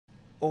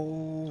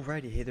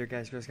Alrighty, hey there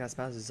guys, girls, cats,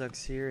 mouse,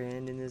 Zugs here,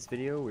 and in this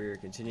video we're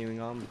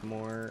continuing on with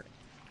more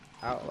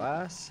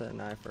Outlast,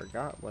 and I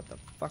forgot what the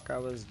fuck I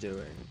was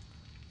doing.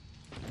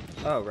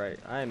 Oh right,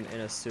 I'm in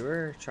a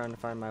sewer trying to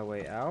find my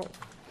way out.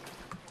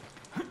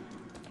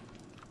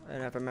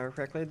 And if I remember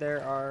correctly,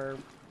 there are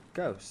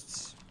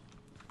ghosts.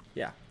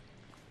 Yeah,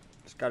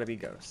 there's gotta be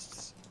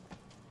ghosts.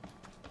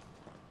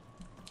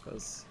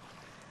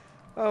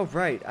 Oh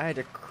right, I had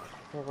to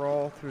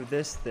crawl through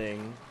this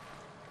thing.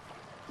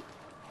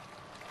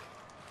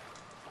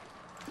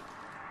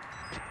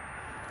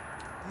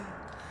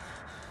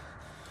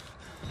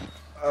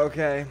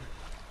 Okay.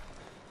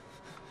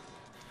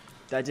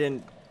 That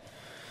didn't...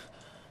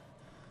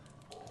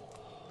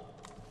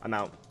 I'm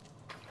out.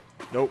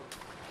 Nope.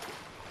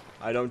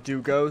 I don't do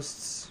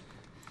ghosts.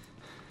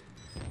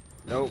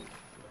 Nope.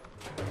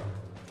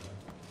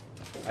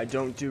 I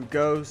don't do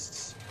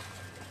ghosts.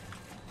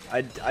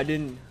 I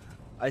didn't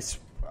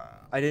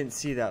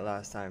see that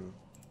last time.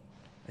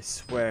 I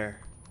swear.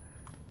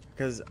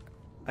 Because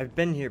I've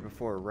been here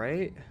before,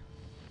 right?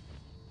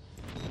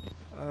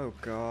 Oh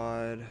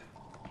god.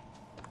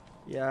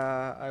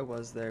 Yeah, I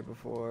was there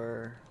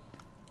before.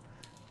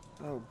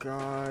 Oh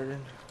god.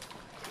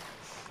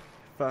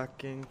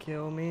 Fucking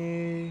kill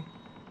me.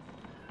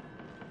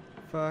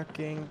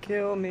 Fucking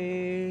kill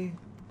me.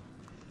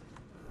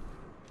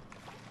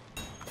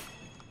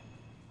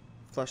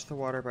 Flush the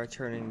water by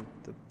turning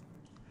the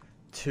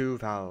 2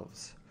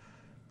 valves.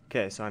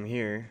 Okay, so I'm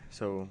here.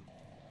 So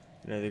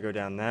I can either go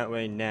down that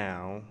way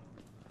now,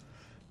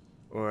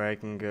 or I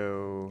can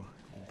go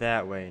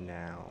that way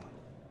now.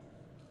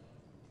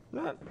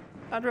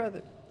 I'd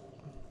rather...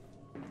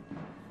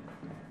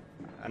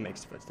 I make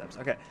footsteps.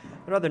 Okay.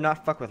 I'd rather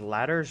not fuck with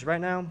ladders right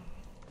now.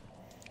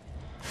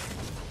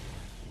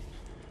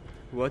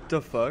 What the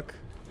fuck?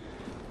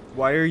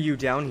 Why are you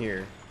down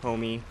here,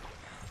 homie?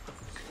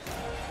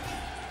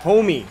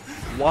 Homie!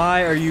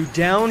 Why are you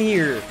down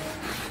here?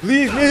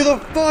 Leave me the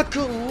fuck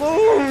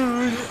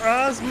alone,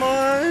 ass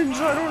mines!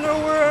 I don't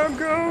know where I'm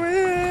going!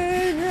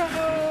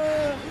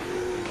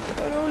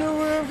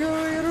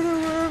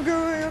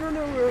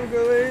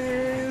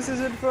 This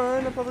isn't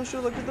fun. I probably should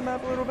have looked at the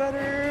map a little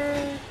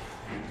better.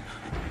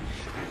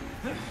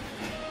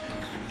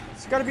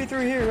 It's gotta be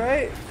through here,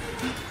 right?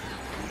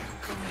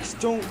 Just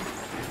don't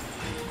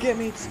get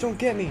me. Just don't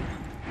get me.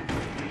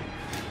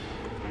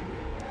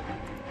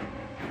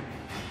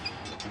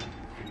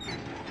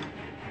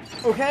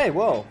 Okay,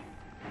 whoa.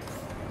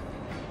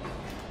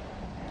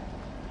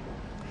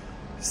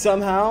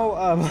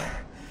 Somehow,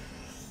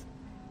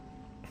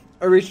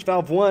 I reached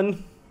valve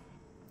 1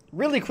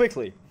 really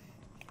quickly.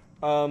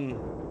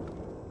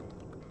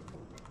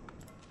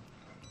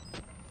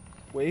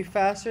 Way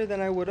faster than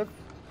I would have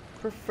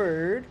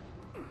preferred.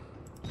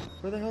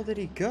 Where the hell did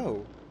he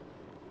go?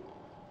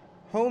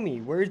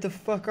 Homie, where the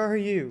fuck are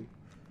you?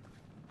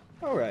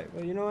 Alright,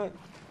 well, you know what?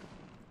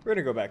 We're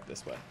gonna go back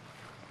this way.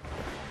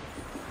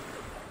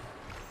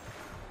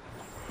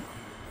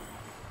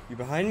 You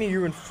behind me?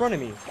 You're in front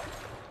of me.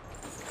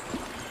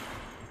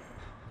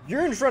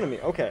 You're in front of me.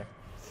 Okay.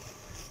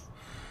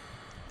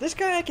 This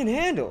guy I can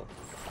handle.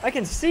 I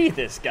can see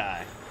this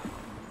guy.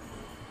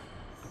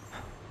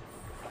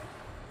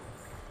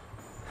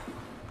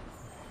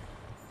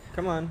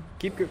 Come on,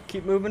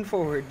 keep moving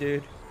forward,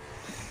 dude.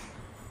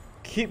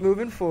 Keep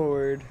moving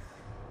forward.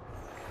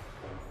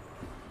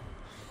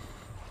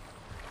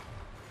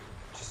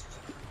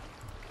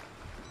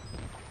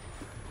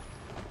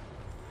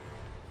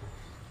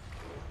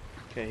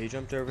 Okay, he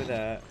jumped over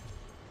that.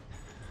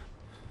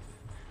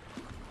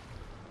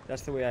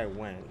 That's the way I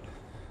went.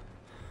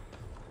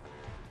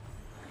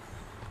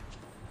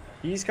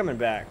 He's coming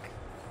back.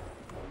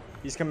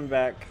 He's coming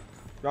back.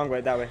 Wrong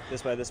way, that way.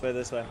 This way, this way,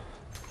 this way.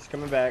 He's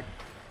coming back.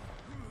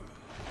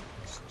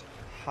 Just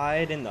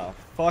hide in the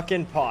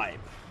fucking pipe.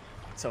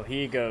 So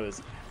he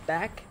goes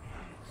back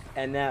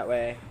and that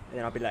way. And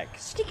then I'll be like,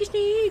 sneaky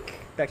sneak.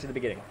 Back to the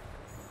beginning.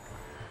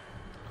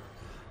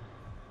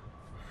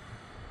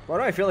 Why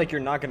do I feel like you're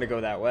not going to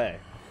go that way?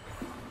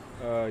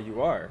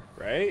 You are,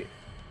 right?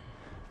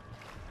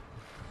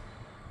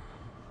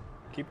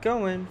 Keep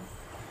going.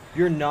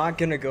 You're not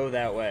gonna go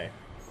that way.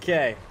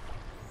 Okay.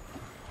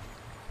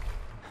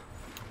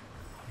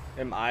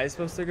 Am I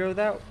supposed to go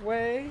that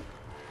way?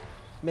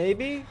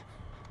 Maybe?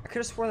 I could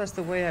have sworn that's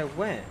the way I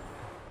went.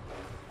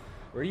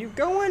 Where are you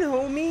going,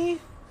 homie?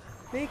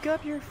 Make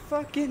up your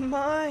fucking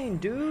mind,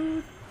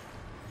 dude.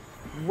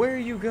 Where are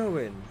you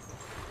going?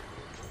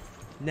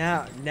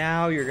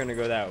 Now you're gonna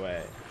go that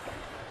way.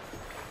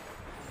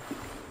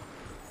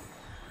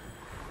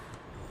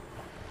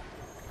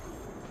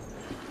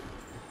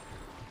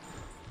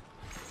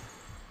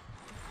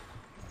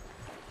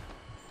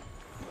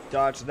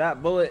 Dodge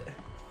that bullet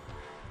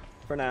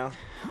for now.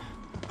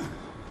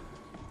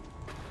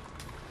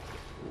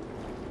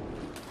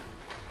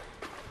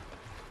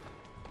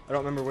 I don't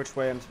remember which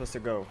way I'm supposed to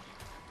go.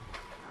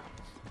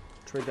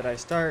 Which way did I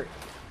start?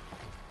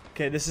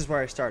 Okay, this is where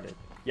I started.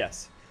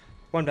 Yes.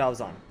 1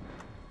 valve's on.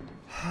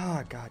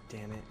 Ah, god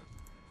damn it.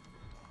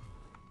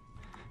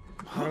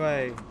 How do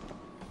I...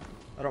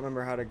 I don't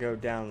remember how to go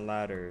down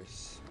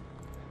ladders.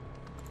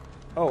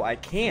 Oh, I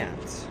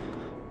can't.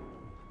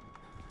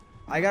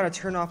 I gotta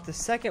turn off the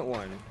second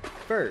one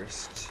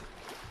first.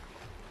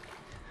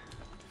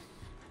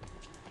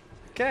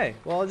 Okay,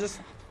 well I'll just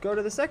go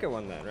to the second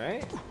one then,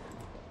 right?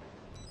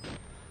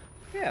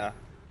 Yeah.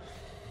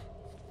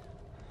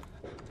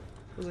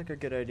 Feels like a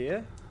good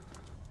idea.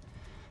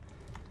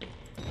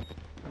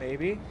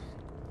 Maybe.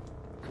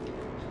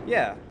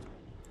 Yeah.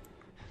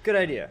 Good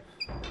idea.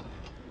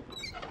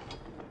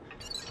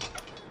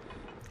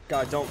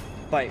 God, don't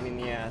bite me in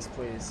the ass,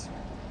 please.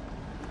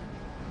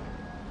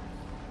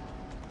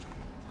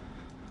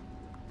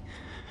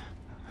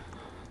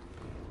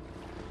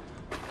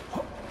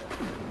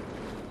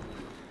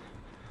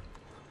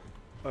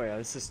 Oh yeah,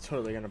 this is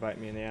totally gonna bite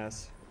me in the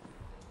ass.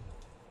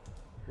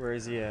 Where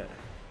is he at?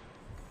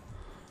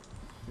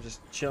 I'm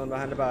just chilling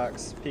behind the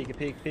box. Peek a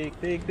peek,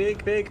 peek, peek,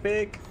 peek, peek,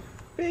 peek.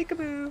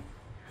 Peekaboo.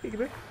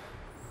 Peekaboo.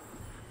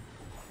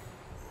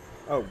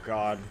 Oh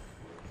god.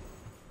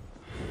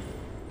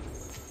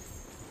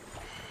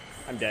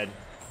 I'm dead.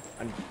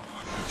 I'm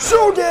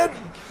so dead!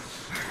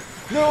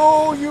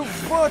 No, you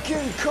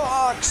fucking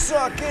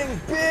cock-sucking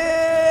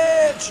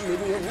bitch!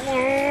 Leave me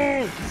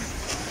alone!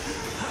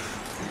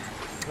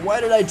 Why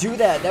did I do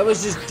that? That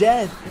was just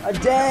death. I'm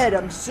dead.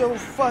 I'm so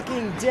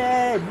fucking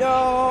dead.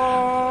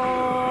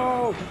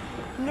 No!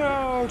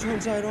 No!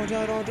 Don't die, don't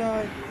die, don't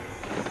die.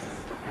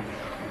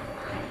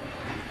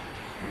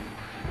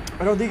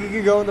 I don't think he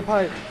can go in the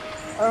pipe.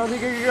 I don't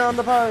think he can go in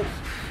the pipe.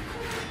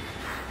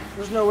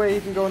 There's no way he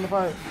can go in the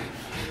pipe.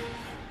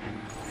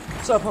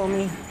 What's up,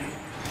 homie?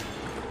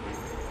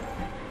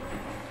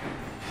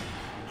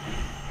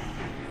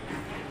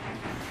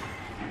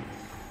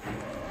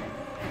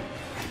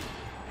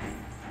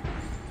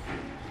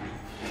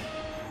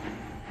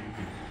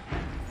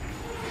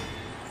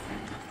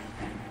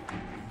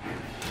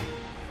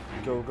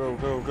 Go, go,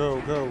 go,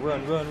 go, go.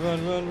 Run, run,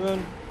 run, run,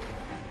 run.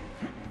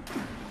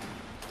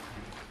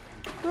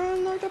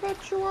 Run like a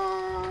bitch you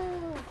are.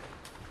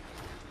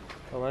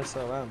 Oh, I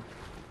so am.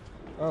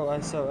 Oh, I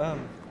so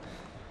am.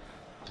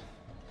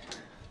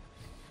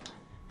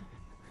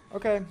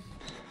 Okay.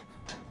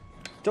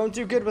 Don't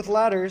do good with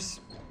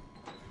ladders.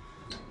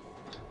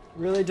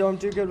 Really don't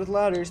do good with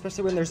ladders,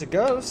 especially when there's a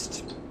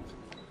ghost.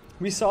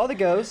 We saw the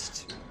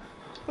ghost.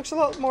 Looks a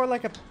lot more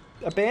like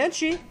a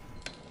banshee.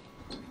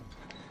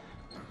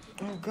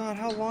 Oh god,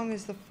 how long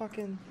is the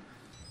fucking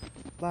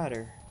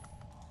ladder?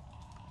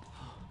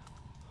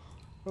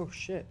 Oh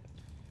shit.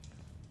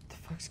 What the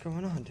fuck's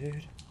going on,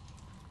 dude?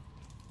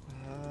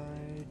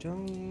 I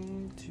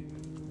don't do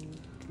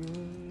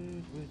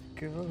good with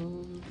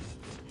ghosts.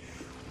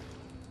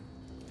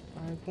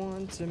 I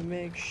want to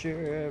make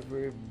sure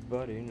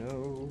everybody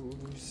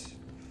knows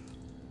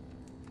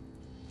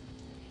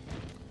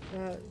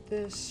that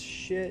this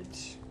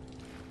shit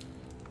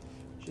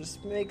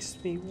just makes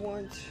me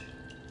want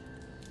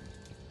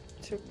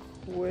to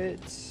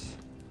quit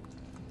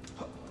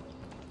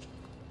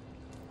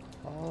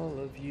all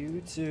of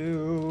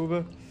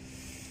YouTube.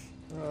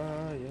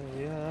 Ay,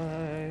 ay,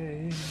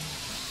 ay.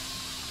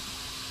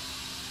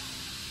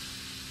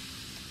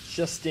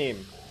 Just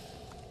steam.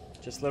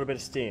 Just a little bit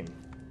of steam.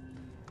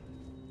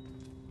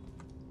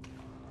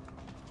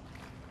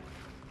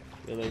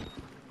 Really?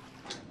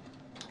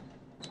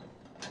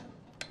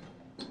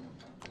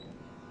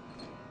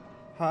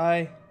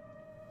 Hi.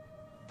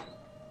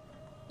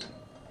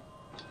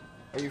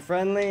 Are you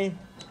friendly?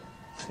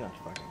 He's not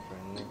fucking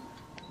friendly.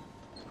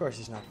 Of course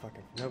he's not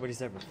fucking.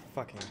 Nobody's ever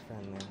fucking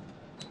friendly.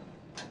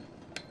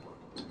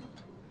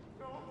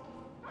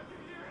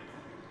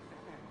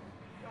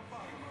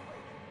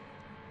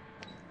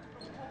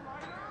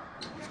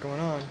 What's going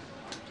on?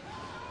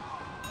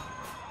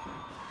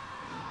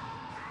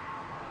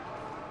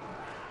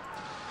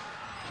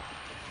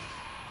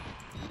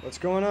 What's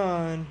going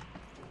on?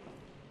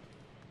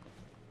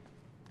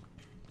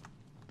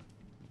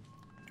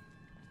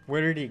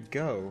 Where did he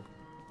go?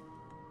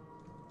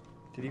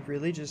 Did he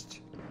really just...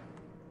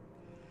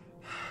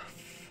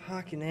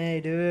 Fucking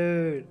A,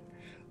 dude.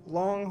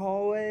 Long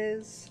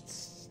hallways?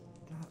 It's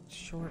not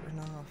short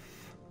enough.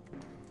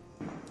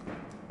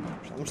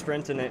 I'm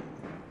sprinting it.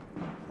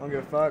 I don't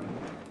give a fuck.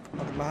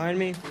 Nothing behind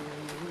me.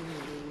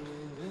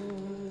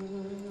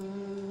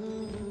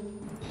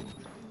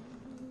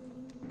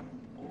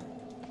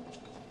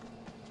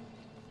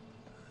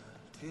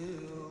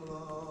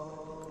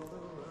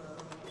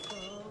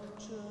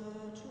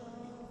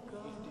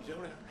 You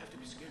don't have to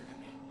be scared of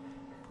me.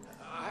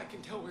 I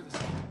can tell where this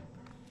is.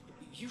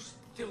 You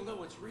still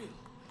know it's real.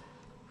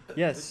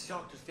 Yes. The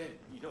doctor's dead.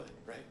 You know that,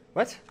 right?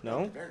 What?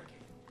 No. Dr.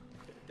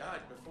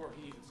 Died before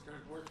he even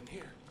started working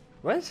here.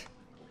 What?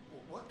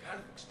 What kind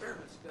of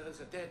experiments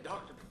does a dead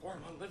doctor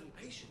perform on living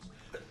patients?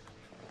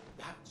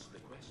 That's the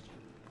question.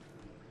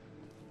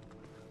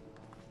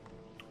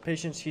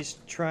 Patients he's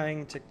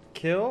trying to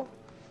kill?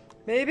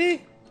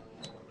 Maybe?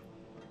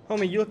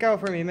 Homie, you look out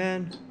for me,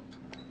 man.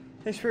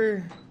 Thanks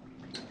for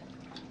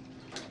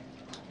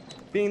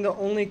being the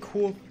only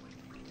cool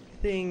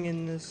thing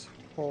in this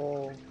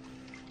whole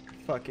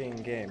fucking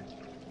game.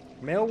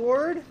 Male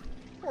ward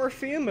or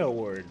female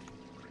ward?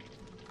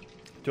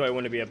 Do I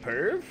want to be a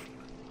perv?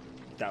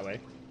 That way,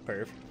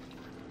 perv.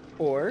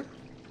 Or,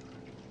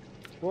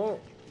 well,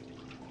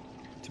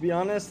 to be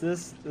honest,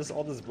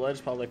 all this blood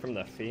is probably from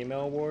the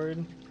female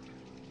ward.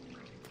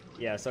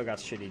 Yeah, I still got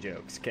shitty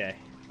jokes. Okay,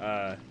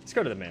 let's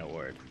go to the male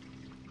ward.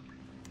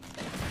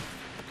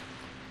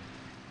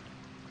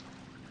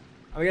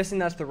 I'm guessing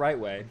that's the right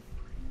way.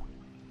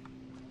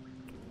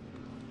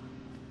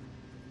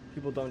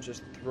 People don't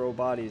just throw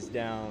bodies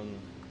down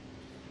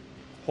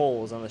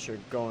holes unless you're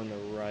going the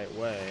right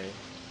way.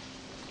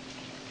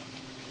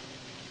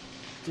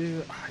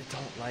 Dude, I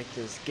don't like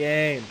this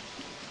game.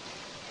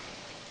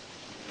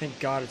 Thank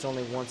God it's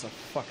only once a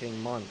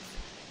fucking month.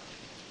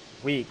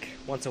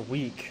 Once a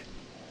week.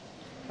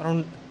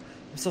 I'm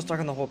still stuck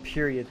on the whole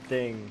period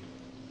thing.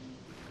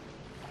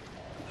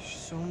 There's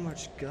so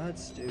much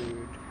guts,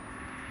 dude.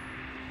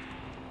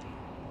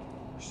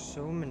 There's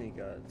so many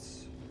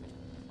guts.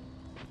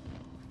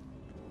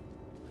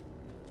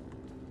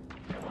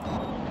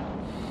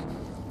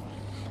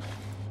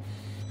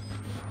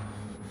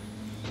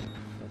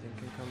 Nothing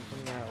can come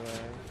from that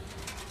way.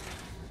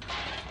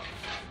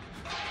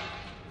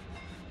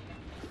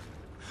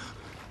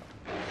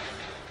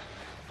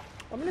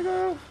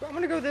 I'm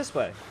gonna go this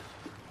way.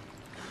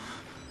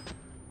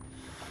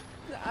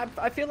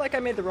 I feel like I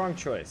made the wrong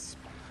choice.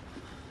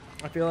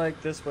 I feel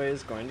like this way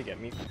is going to get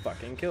me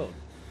fucking killed.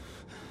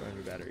 Go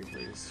into battery,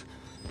 please.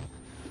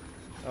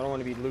 I don't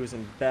want to be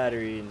losing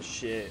battery and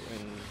shit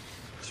when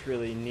it's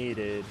really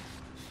needed.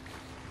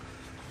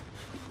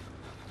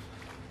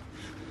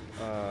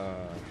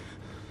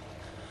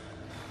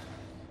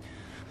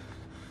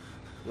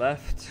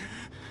 Left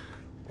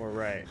or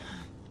right?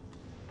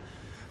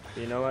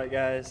 You know what,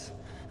 guys?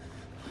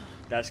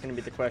 That's going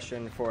to be the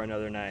question for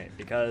another night,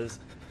 because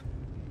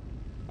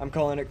I'm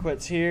calling it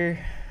quits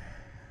here.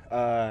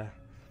 If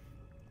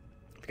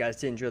you guys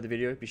did enjoy the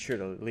video, be sure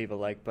to leave a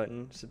like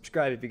button.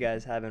 Subscribe if you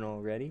guys haven't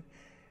already.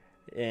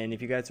 And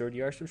if you guys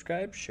already are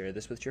subscribed, share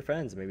this with your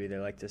friends. Maybe they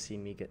like to see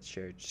me get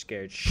scared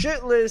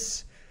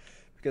shitless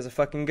because of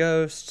fucking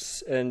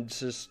ghosts and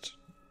just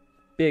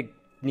big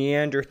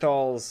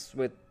Neanderthals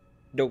with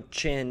no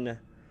chin.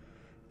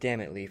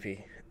 Damn it,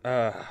 Leafy.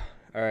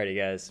 Alrighty,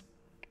 guys.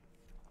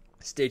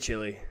 Stay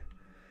chilly.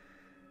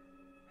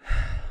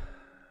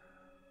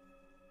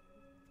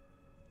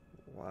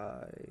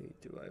 Why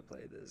do I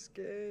play this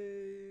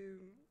game?